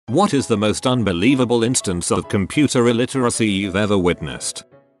What is the most unbelievable instance of computer illiteracy you've ever witnessed?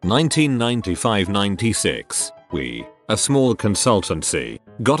 1995-96, we, a small consultancy,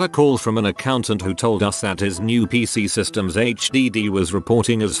 got a call from an accountant who told us that his new PC system's HDD was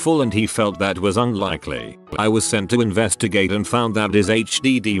reporting as full and he felt that was unlikely. I was sent to investigate and found that his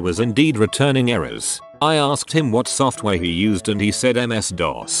HDD was indeed returning errors. I asked him what software he used and he said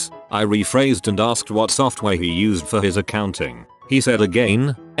MS-DOS. I rephrased and asked what software he used for his accounting. He said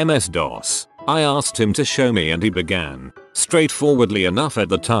again, MS-DOS. I asked him to show me and he began, straightforwardly enough at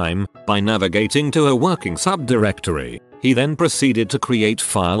the time, by navigating to a working subdirectory. He then proceeded to create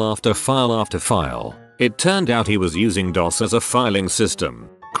file after file after file. It turned out he was using DOS as a filing system,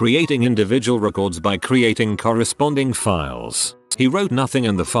 creating individual records by creating corresponding files. He wrote nothing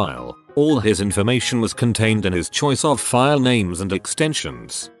in the file. All his information was contained in his choice of file names and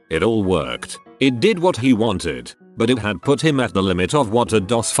extensions. It all worked. It did what he wanted, but it had put him at the limit of what a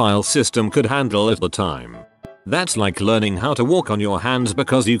DOS file system could handle at the time. That's like learning how to walk on your hands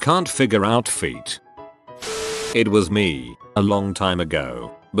because you can't figure out feet. It was me, a long time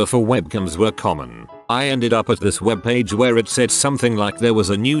ago, before webcams were common. I ended up at this webpage where it said something like there was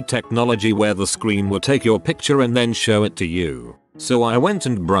a new technology where the screen would take your picture and then show it to you. So I went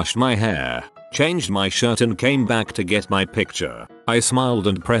and brushed my hair, changed my shirt and came back to get my picture. I smiled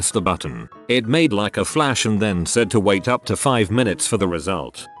and pressed the button. It made like a flash and then said to wait up to 5 minutes for the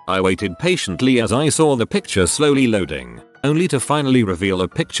result. I waited patiently as I saw the picture slowly loading, only to finally reveal a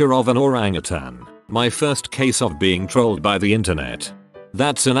picture of an orangutan. My first case of being trolled by the internet.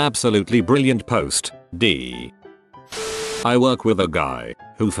 That's an absolutely brilliant post, D. I work with a guy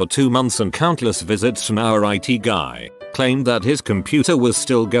who for 2 months and countless visits from our IT guy claimed that his computer was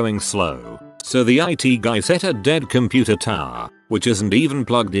still going slow. So the IT guy set a dead computer tower, which isn't even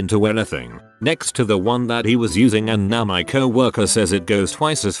plugged into anything, next to the one that he was using, and now my co-worker says it goes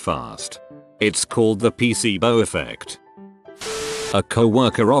twice as fast. It's called the placebo effect. A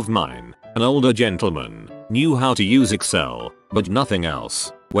co-worker of mine, an older gentleman, knew how to use Excel, but nothing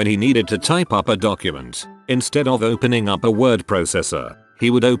else. When he needed to type up a document, instead of opening up a word processor, he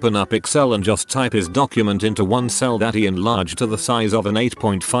would open up Excel and just type his document into one cell that he enlarged to the size of an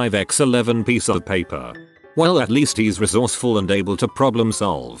 8.5x11 piece of paper. Well, at least he's resourceful and able to problem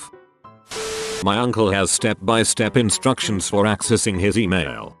solve. My uncle has step-by-step instructions for accessing his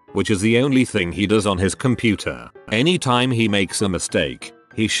email, which is the only thing he does on his computer. Anytime he makes a mistake,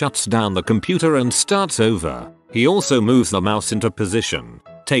 he shuts down the computer and starts over. He also moves the mouse into position,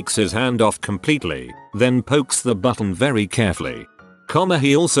 takes his hand off completely, then pokes the button very carefully.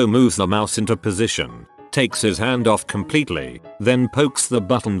 He also moves the mouse into position, takes his hand off completely, then pokes the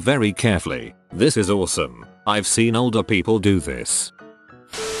button very carefully. This is awesome. I've seen older people do this.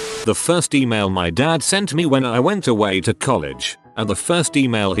 The first email my dad sent me when I went away to college, and the first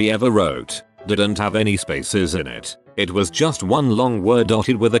email he ever wrote, didn't have any spaces in it. It was just one long word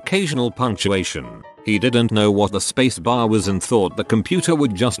dotted with occasional punctuation. He didn't know what the space bar was and thought the computer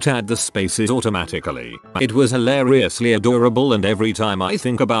would just add the spaces automatically. It was hilariously adorable, and every time I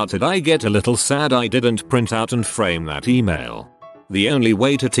think about it I get a little sad I didn't print out and frame that email. The only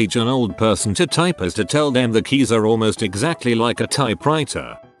way to teach an old person to type is to tell them the keys are almost exactly like a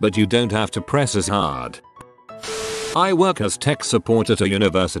typewriter, but you don't have to press as hard. I work as tech support at a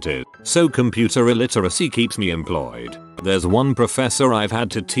university, so computer illiteracy keeps me employed. There's one professor I've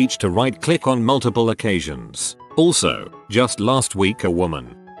had to teach to right-click on multiple occasions. Also, just last week a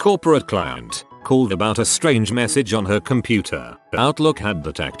woman, corporate client, called about a strange message on her computer. Outlook had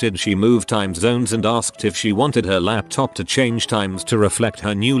detected she moved time zones and asked if she wanted her laptop to change times to reflect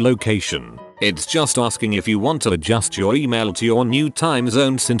her new location. It's just asking if you want to adjust your email to your new time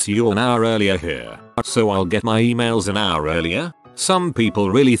zone since you're an hour earlier here. So I'll get my emails an hour earlier? Some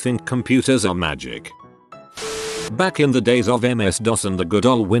people really think computers are magic. Back in the days of MS-DOS and the good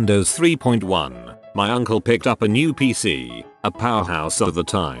old Windows 3.1, my uncle picked up a new PC, a powerhouse of the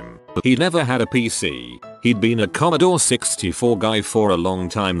time. He'd never had a PC. He'd been a Commodore 64 guy for a long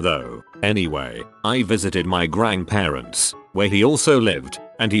time though. Anyway, I visited my grandparents, where he also lived,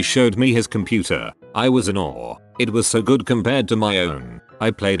 and he showed me his computer. I was in awe. It was so good compared to my own. I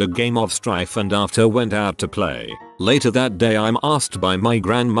played a game of Strife and after went out to play. Later that day I'm asked by my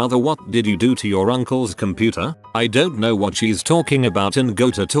grandmother, what did you do to your uncle's computer? I don't know what she's talking about and go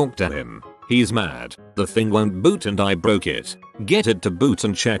to talk to him. He's mad. The thing won't boot and I broke it. Get it to boot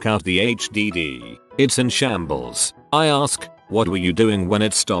and check out the HDD. It's in shambles. I ask, what were you doing when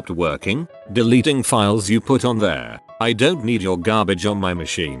it stopped working? Deleting files you put on there. I don't need your garbage on my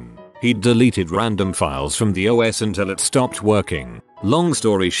machine. He deleted random files from the OS until it stopped working. Long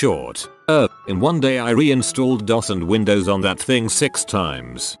story short, In one day I reinstalled DOS and Windows on that thing 6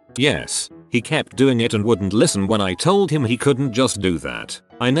 times. Yes, he kept doing it and wouldn't listen when I told him he couldn't just do that.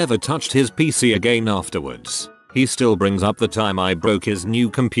 I never touched his PC again afterwards. He still brings up the time I broke his new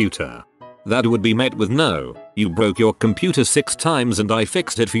computer. That would be met with no, you broke your computer 6 times and I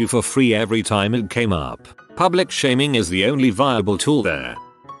fixed it for you for free every time it came up. Public shaming is the only viable tool there.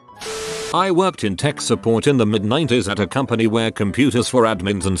 I worked in tech support in the mid-90s at a company where computers for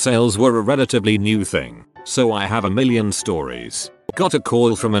admins and sales were a relatively new thing, so I have a million stories. Got a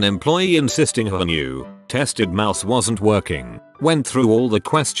call from an employee insisting her new, tested mouse wasn't working. Went through all the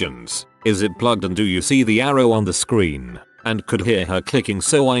questions. Is it plugged and do you see the arrow on the screen? And could hear her clicking,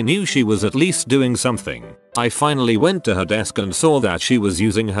 so I knew she was at least doing something. I finally went to her desk and saw that she was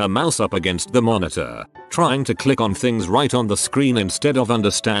using her mouse up against the monitor, trying to click on things right on the screen instead of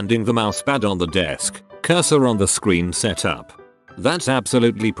understanding the mousepad on the desk, cursor on the screen setup. That's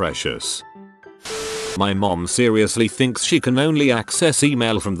absolutely precious. My mom seriously thinks she can only access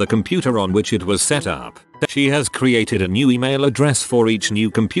email from the computer on which it was set up. She has created a new email address for each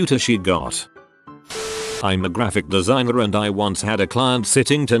new computer she got. I'm a graphic designer and I once had a client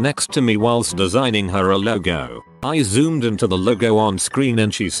sitting next to me whilst designing her a logo. I zoomed into the logo on screen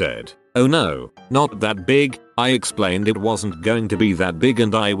and she said, "Oh no, not that big." I explained it wasn't going to be that big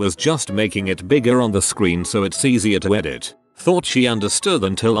and I was just making it bigger on the screen so it's easier to edit. Thought she understood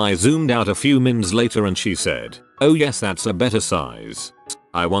until I zoomed out a few minutes later and she said, "Oh yes, that's a better size."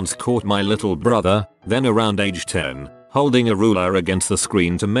 I once caught my little brother, then around age 10, holding a ruler against the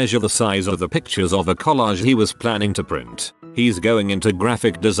screen to measure the size of the pictures of a collage he was planning to print. He's going into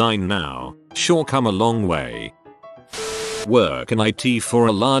graphic design now. Sure come a long way. Work in IT for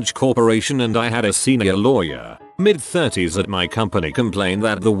a large corporation and I had a senior lawyer, mid-30s at my company, complain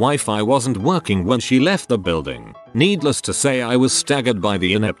that the Wi-Fi wasn't working when she left the building. Needless to say, I was staggered by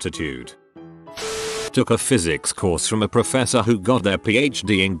the ineptitude. Took a physics course from a professor who got their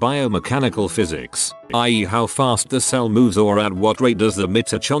PhD in biomechanical physics, i.e. how fast the cell moves or at what rate does the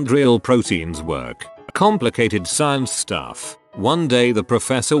mitochondrial proteins work. Complicated science stuff. One day the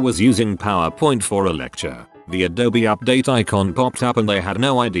professor was using PowerPoint for a lecture. The Adobe Update icon popped up and they had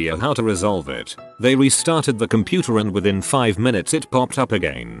no idea how to resolve it. They restarted the computer and within 5 minutes it popped up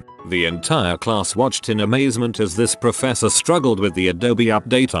again. The entire class watched in amazement as this professor struggled with the Adobe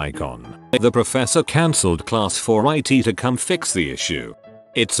Update icon. The professor cancelled class for IT to come fix the issue.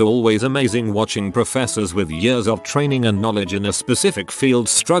 It's always amazing watching professors with years of training and knowledge in a specific field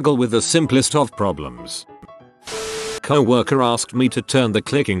struggle with the simplest of problems. Coworker asked me to turn the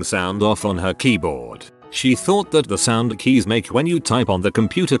clicking sound off on her keyboard. She thought that the sound keys make when you type on the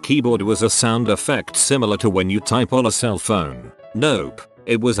computer keyboard was a sound effect similar to when you type on a cell phone. Nope,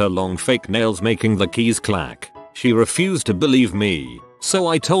 it was her long fake nails making the keys clack. She refused to believe me, so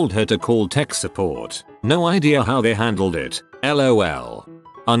I told her to call tech support. No idea how they handled it, lol.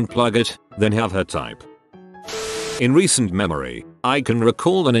 Unplug it, then have her type. In recent memory, I can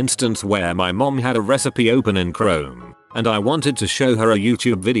recall an instance where my mom had a recipe open in Chrome, and I wanted to show her a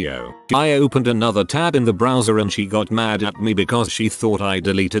YouTube video. I opened another tab in the browser and she got mad at me because she thought I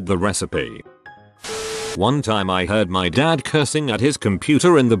deleted the recipe. One time I heard my dad cursing at his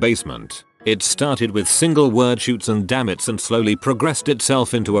computer in the basement. It started with single word shoots and dammits and slowly progressed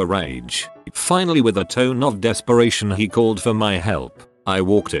itself into a rage. Finally, with a tone of desperation, he called for my help. I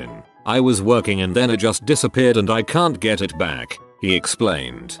walked in. I was working and then it just disappeared and I can't get it back, he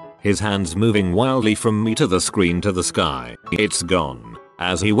explained, his hands moving wildly from me to the screen to the sky. It's gone.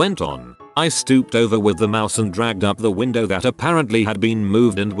 As he went on, I stooped over with the mouse and dragged up the window that apparently had been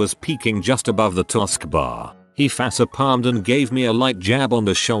moved and was peeking just above the taskbar. He facepalmed and gave me a light jab on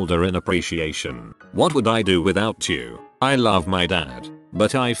the shoulder in appreciation. What would I do without you? I love my dad,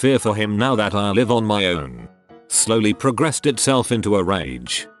 but I fear for him now that I live on my own. Slowly progressed itself into a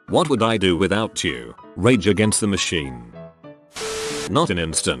rage. What would I do without you? Rage against the machine. Not an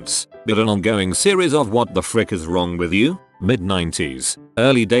instance, but an ongoing series of what the frick is wrong with you? Mid-90s,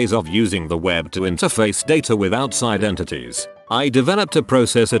 early days of using the web to interface data with outside entities. I developed a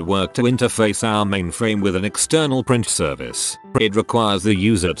process at work to interface our mainframe with an external print service. It requires the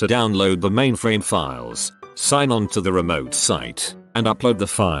user to download the mainframe files, sign on to the remote site, and upload the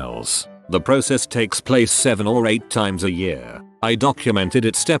files. The process takes place 7 or 8 times a year. I documented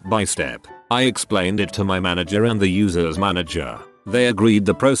it step by step. I explained it to my manager and the user's manager. They agreed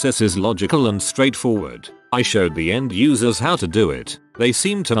the process is logical and straightforward. I showed the end users how to do it. They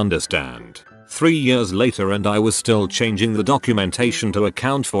seemed to understand. 3 years later and I was still changing the documentation to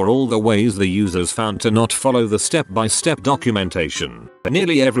account for all the ways the users found to not follow the step-by-step documentation.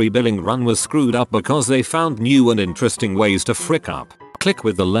 Nearly every billing run was screwed up because they found new and interesting ways to frick up. Click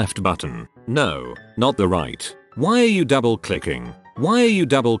with the left button. No, not the right. Why are you double clicking? Why are you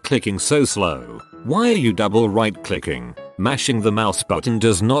double clicking so slow? Why are you double right clicking? Mashing the mouse button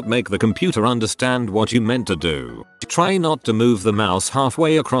does not make the computer understand what you meant to do. Try not to move the mouse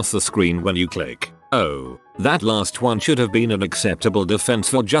halfway across the screen when you click. Oh, that last one should have been an acceptable defense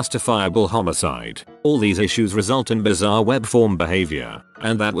for justifiable homicide. All these issues result in bizarre web form behavior,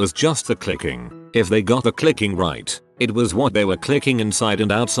 and that was just the clicking. If they got the clicking right, it was what they were clicking inside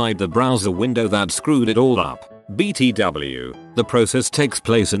and outside the browser window that screwed it all up. BTW, the process takes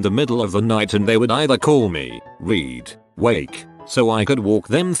place in the middle of the night and they would either call me, read, wake, so I could walk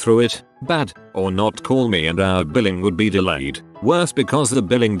them through it, bad, or not call me and our billing would be delayed, worse because the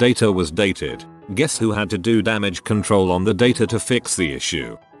billing data was dated. Guess who had to do damage control on the data to fix the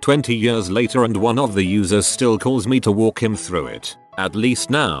issue? 20 years later and one of the users still calls me to walk him through it. At least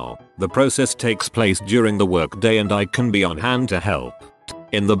now, the process takes place during the workday and I can be on hand to help.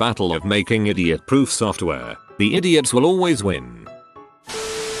 In the battle of making idiot-proof software, the idiots will always win.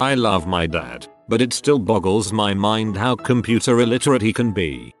 I love my dad, but it still boggles my mind how computer illiterate he can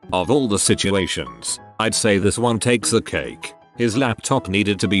be. Of all the situations, I'd say this one takes the cake. His laptop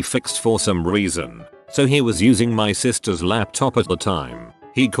needed to be fixed for some reason, so he was using my sister's laptop at the time.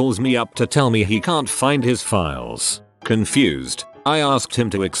 He calls me up to tell me he can't find his files. Confused, I asked him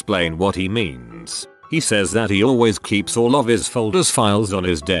to explain what he means. He says that he always keeps all of his folders files on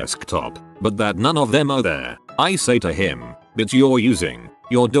his desktop, but that none of them are there. I say to him, but you're using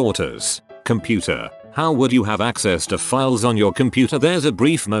your daughter's computer. How would you have access to files on your computer? There's a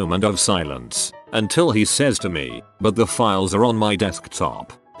brief moment of silence, until he says to me, but the files are on my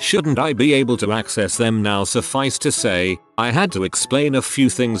desktop. Shouldn't I be able to access them now? Suffice to say, I had to explain a few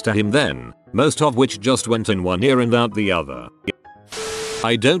things to him then, most of which just went in one ear and out the other.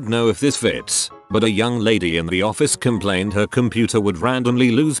 I don't know if this fits, but a young lady in the office complained her computer would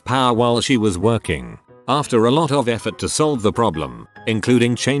randomly lose power while she was working. After a lot of effort to solve the problem,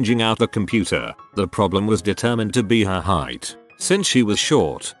 including changing out the computer, the problem was determined to be her height. Since she was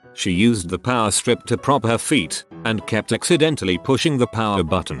short, she used the power strip to prop her feet and kept accidentally pushing the power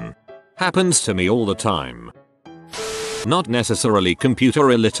button. Happens to me all the time. Not necessarily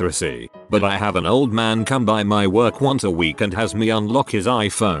computer illiteracy, but I have an old man come by my work once a week and has me unlock his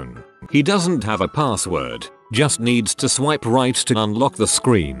iPhone. He doesn't have a password, just needs to swipe right to unlock the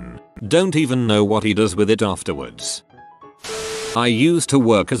screen. Don't even know what he does with it afterwards. I used to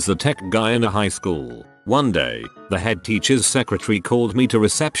work as the tech guy in a high school. One day, the head teacher's secretary called me to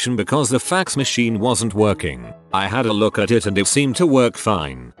reception because the fax machine wasn't working. I had a look at it and it seemed to work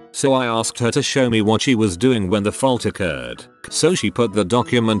fine, so I asked her to show me what she was doing when the fault occurred. So she put the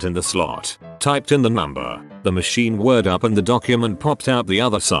document in the slot, typed in the number, the machine whirred up and the document popped out the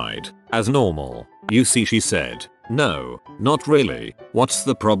other side, as normal. You see, she said. No, not really. What's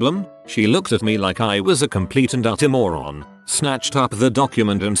the problem? She looked at me like I was a complete and utter moron, snatched up the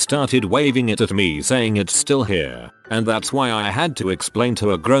document and started waving it at me saying it's still here. And that's why I had to explain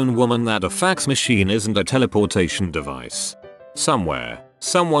to a grown woman that a fax machine isn't a teleportation device. Somewhere,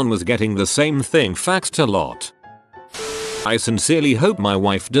 someone was getting the same thing faxed a lot. I sincerely hope my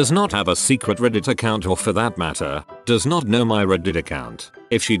wife does not have a secret Reddit account, or for that matter, does not know my Reddit account.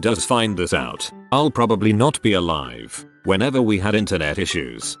 If she does find this out, I'll probably not be alive. Whenever we had internet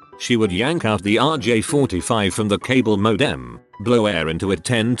issues, she would yank out the RJ45 from the cable modem, blow air into it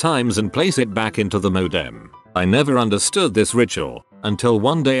 10 times and place it back into the modem. I never understood this ritual, until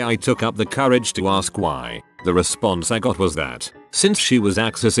one day I took up the courage to ask why. The response I got was that, since she was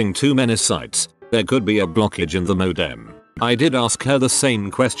accessing too many sites, there could be a blockage in the modem. I did ask her the same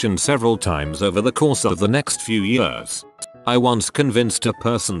question several times over the course of the next few years. I once convinced a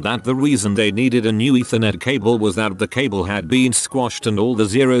person that the reason they needed a new Ethernet cable was that the cable had been squashed and all the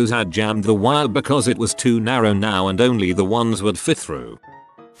zeros had jammed the wire because it was too narrow now and only the ones would fit through.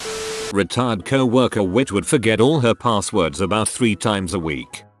 Retired co-worker wit would forget all her passwords about 3 times a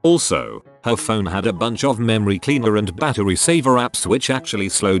week. Also, her phone had a bunch of memory cleaner and battery saver apps which actually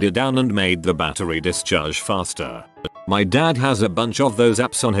slowed it down and made the battery discharge faster. My dad has a bunch of those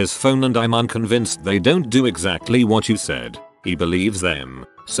apps on his phone and I'm unconvinced they don't do exactly what you said. He believes them,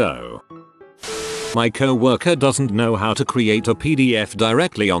 so. My co-worker doesn't know how to create a PDF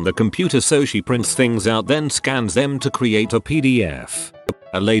directly on the computer, so she prints things out then scans them to create a PDF.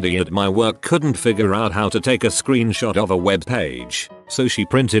 A lady at my work couldn't figure out how to take a screenshot of a web page, so she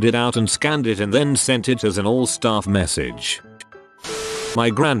printed it out and scanned it and then sent it as an all-staff message. My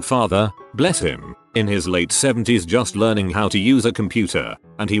grandfather, bless him, in his late 70s just learning how to use a computer,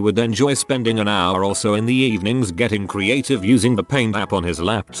 and he would enjoy spending an hour or so in the evenings getting creative using the Paint app on his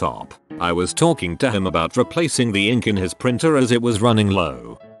laptop. I was talking to him about replacing the ink in his printer as it was running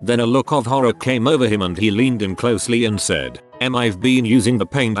low. Then a look of horror came over him and he leaned in closely and said, I've been using the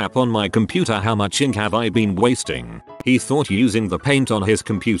Paint app on my computer, how much ink have I been wasting? He thought using the Paint on his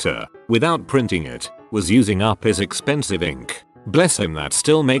computer, without printing it, was using up his expensive ink. Bless him, that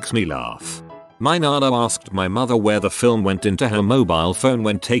still makes me laugh. My Nana asked my mother where the film went into her mobile phone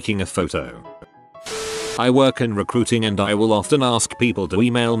when taking a photo. I work in recruiting and I will often ask people to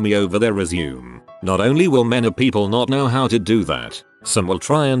email me over their resume. Not only will many people not know how to do that, some will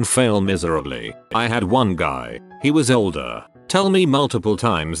try and fail miserably. I had one guy, he was older, tell me multiple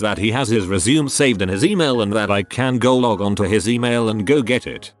times that he has his resume saved in his email and that I can go log onto his email and go get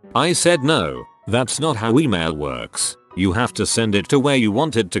it. I said no, that's not how email works. You have to send it to where you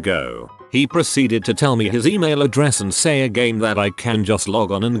want it to go. He proceeded to tell me his email address and say again that I can just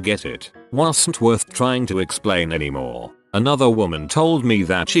log on and get it. Wasn't worth trying to explain anymore. Another woman told me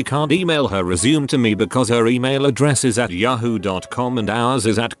that she can't email her resume to me because her email address is at yahoo.com and ours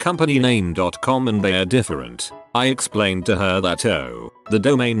is at companyname.com and they are different. I explained to her that the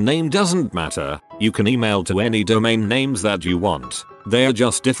domain name doesn't matter, you can email to any domain names that you want. They are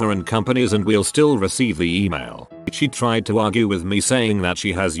just different companies and we'll still receive the email. She tried to argue with me saying that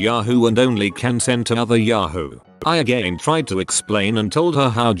she has Yahoo and only can send to other Yahoo. I again tried to explain and told her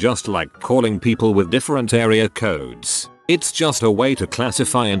how just like calling people with different area codes, it's just a way to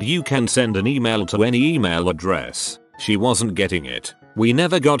classify and you can send an email to any email address. She wasn't getting it. We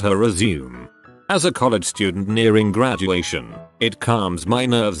never got her resume. As a college student nearing graduation, it calms my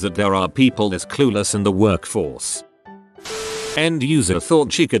nerves that there are people this clueless in the workforce. End user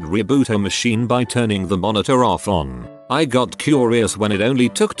thought she could reboot her machine by turning the monitor off on. I got curious when it only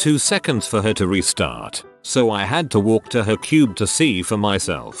took 2 seconds for her to restart, so I had to walk to her cube to see for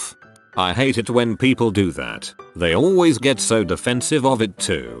myself. I hate it when people do that. They always get so defensive of it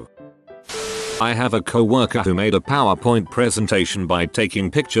too. I have a coworker who made a PowerPoint presentation by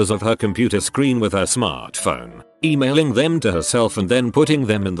taking pictures of her computer screen with her smartphone, emailing them to herself and then putting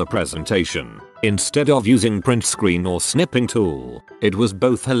them in the presentation, instead of using print screen or snipping tool. It was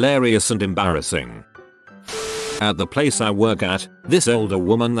both hilarious and embarrassing. At the place I work at, this older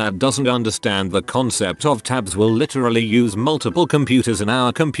woman that doesn't understand the concept of tabs will literally use multiple computers in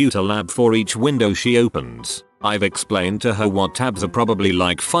our computer lab for each window she opens. I've explained to her what tabs are probably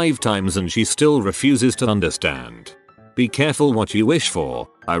like 5 times and she still refuses to understand. Be careful what you wish for.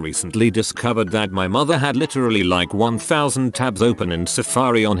 I recently discovered that my mother had literally like 1000 tabs open in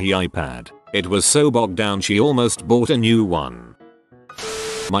Safari on her iPad. It was so bogged down she almost bought a new one.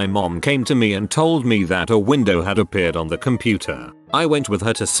 My mom came to me and told me that a window had appeared on the computer. I went with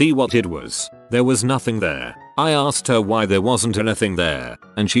her to see what it was. There was nothing there. I asked her why there wasn't anything there,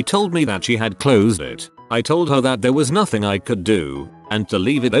 and she told me that she had closed it. I told her that there was nothing I could do, and to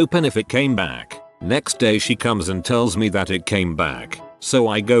leave it open if it came back. Next day she comes and tells me that it came back, so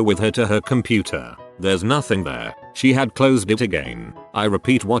I go with her to her computer. There's nothing there. She had closed it again. I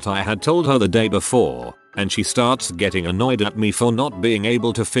repeat what I had told her the day before, and she starts getting annoyed at me for not being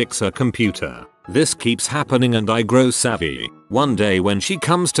able to fix her computer. This keeps happening and I grow savvy. One day when she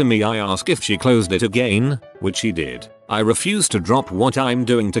comes to me I ask if she closed it again, which she did. I refuse to drop what I'm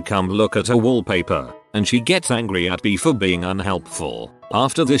doing to come look at her wallpaper, and she gets angry at me for being unhelpful.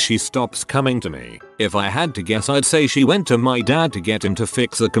 After this she stops coming to me. If I had to guess I'd say she went to my dad to get him to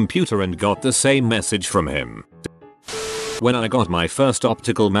fix the computer and got the same message from him. When I got my first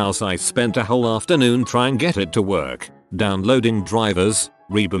optical mouse I spent a whole afternoon trying to get it to work, downloading drivers,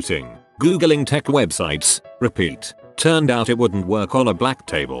 rebooting, googling tech websites, repeat. Turned out it wouldn't work on a black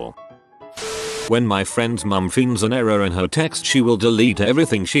table. When my friend's mum finds an error in her text she will delete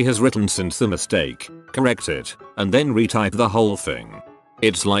everything she has written since the mistake, correct it, and then retype the whole thing.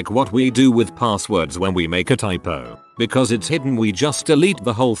 It's like what we do with passwords when we make a typo. Because it's hidden we just delete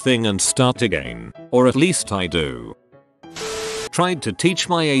the whole thing and start again, or at least I do. Tried to teach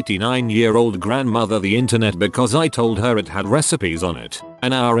my 89-year-old grandmother the internet because I told her it had recipes on it.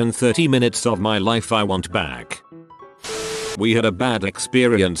 An hour and 30 minutes of my life I want back. We had a bad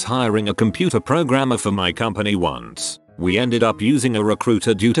experience hiring a computer programmer for my company once. We ended up using a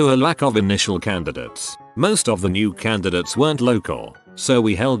recruiter due to a lack of initial candidates. Most of the new candidates weren't local, so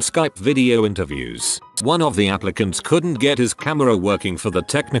we held Skype video interviews. One of the applicants couldn't get his camera working for the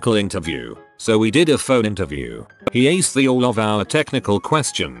technical interview, so we did a phone interview. He aced all of our technical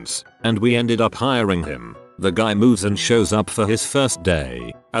questions, and we ended up hiring him. The guy moves and shows up for his first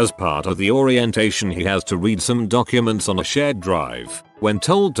day. As part of the orientation he has to read some documents on a shared drive. When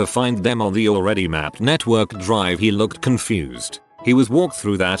told to find them on the already mapped network drive he looked confused. He was walked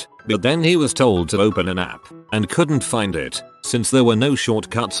through that, but then he was told to open an app, and couldn't find it, since there were no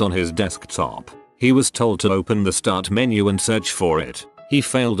shortcuts on his desktop. He was told to open the start menu and search for it. He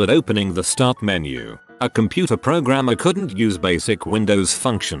failed at opening the start menu. A computer programmer couldn't use basic Windows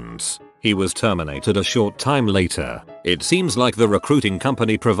functions. He was terminated a short time later. It seems like the recruiting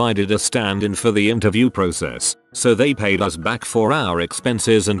company provided a stand-in for the interview process, so they paid us back for our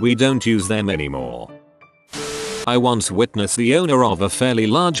expenses and we don't use them anymore. I once witnessed the owner of a fairly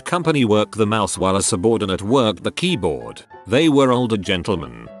large company work the mouse while a subordinate worked the keyboard. They were older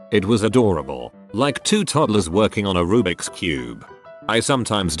gentlemen. It was adorable, like two toddlers working on a Rubik's Cube. I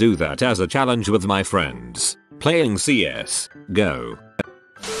sometimes do that as a challenge with my friends, playing CS GO.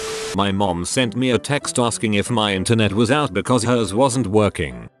 My mom sent me a text asking if my internet was out because hers wasn't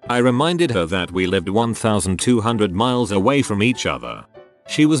working. I reminded her that we lived 1,200 miles away from each other.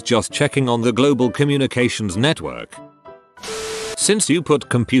 She was just checking on the global communications network. Since you put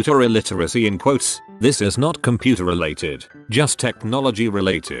computer illiteracy in quotes, this is not computer related, just technology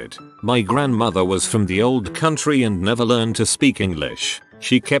related. My grandmother was from the old country and never learned to speak English.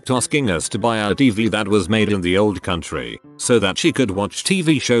 She kept asking us to buy a TV that was made in the old country, so that she could watch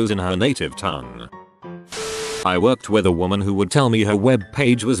TV shows in her native tongue. I worked with a woman who would tell me her web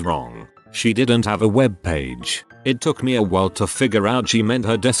page was wrong. She didn't have a web page. It took me a while to figure out she meant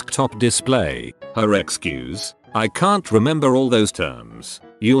her desktop display. Her excuse? I can't remember all those terms.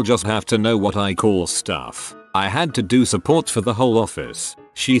 You'll just have to know what I call stuff. I had to do support for the whole office.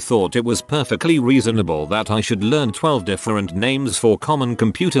 She thought it was perfectly reasonable that I should learn 12 different names for common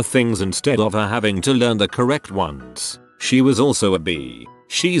computer things instead of her having to learn the correct ones. She was also a bee.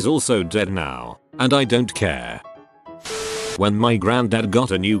 She's also dead now, and I don't care. When my granddad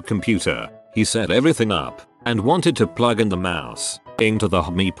got a new computer, he set everything up and wanted to plug in the mouse into the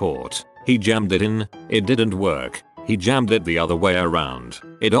HDMI port. He jammed it in, it didn't work. He jammed it the other way around.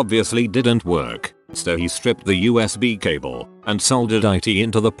 It obviously didn't work. So he stripped the USB cable and soldered it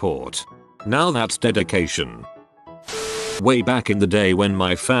into the port. Now that's dedication. Way back in the day when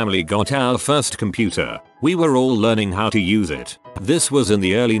my family got our first computer, we were all learning how to use it. This was in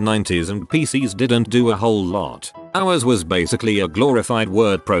the early 90s and PCs didn't do a whole lot. Ours was basically a glorified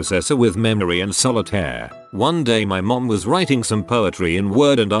word processor with memory and solitaire. One day my mom was writing some poetry in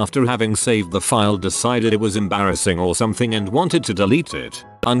Word and after having saved the file decided it was embarrassing or something and wanted to delete it.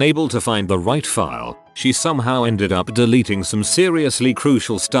 Unable to find the right file, she somehow ended up deleting some seriously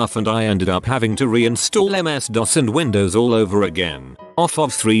crucial stuff and I ended up having to reinstall MS-DOS and Windows all over again, off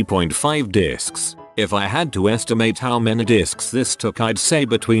of 3.5 disks. If I had to estimate how many disks this took, I'd say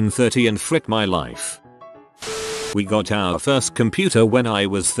between 30 and frick my life. We got our first computer when I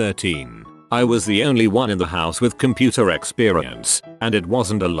was 13. I was the only one in the house with computer experience, and it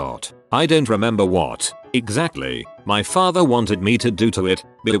wasn't a lot. I don't remember what exactly my father wanted me to do to it,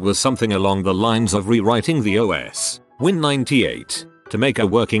 but it was something along the lines of rewriting the OS, Win98, to make a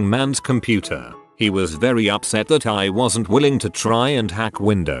working man's computer. He was very upset that I wasn't willing to try and hack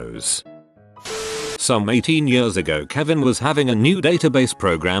Windows. Some 18 years ago Kevin was having a new database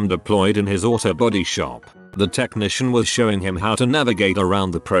program deployed in his auto body shop. The technician was showing him how to navigate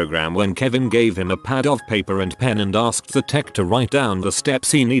around the program when Kevin gave him a pad of paper and pen and asked the tech to write down the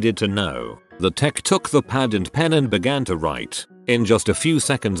steps he needed to know. The tech took the pad and pen and began to write. In just a few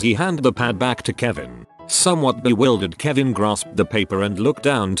seconds he handed the pad back to Kevin. Somewhat bewildered, Kevin grasped the paper and looked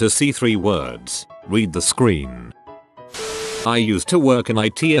down to see 3 words. Read the screen. I used to work in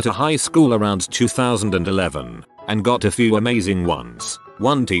IT at a high school around 2011 and got a few amazing ones.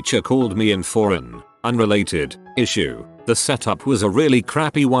 One teacher called me in for an unrelated issue. The setup was a really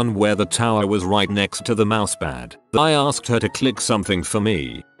crappy one where the tower was right next to the mousepad. I asked her to click something for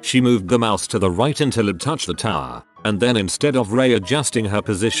me. She moved the mouse to the right until it touched the tower, and then instead of readjusting her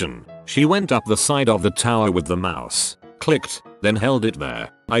position, she went up the side of the tower with the mouse, clicked, then held it there.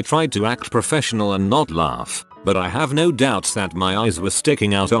 I tried to act professional and not laugh, but I have no doubts that my eyes were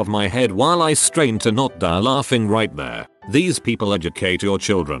sticking out of my head while I strained to not die laughing right there. These people educate your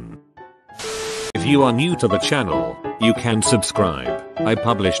children. If you are new to the channel, you can subscribe. I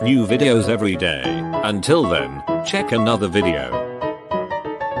publish new videos every day. Until then, check another video.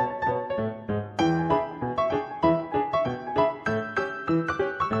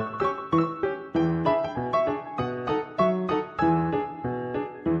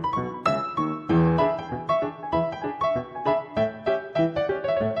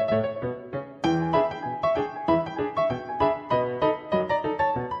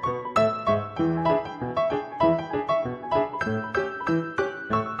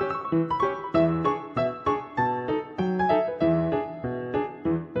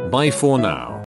 Bye for now.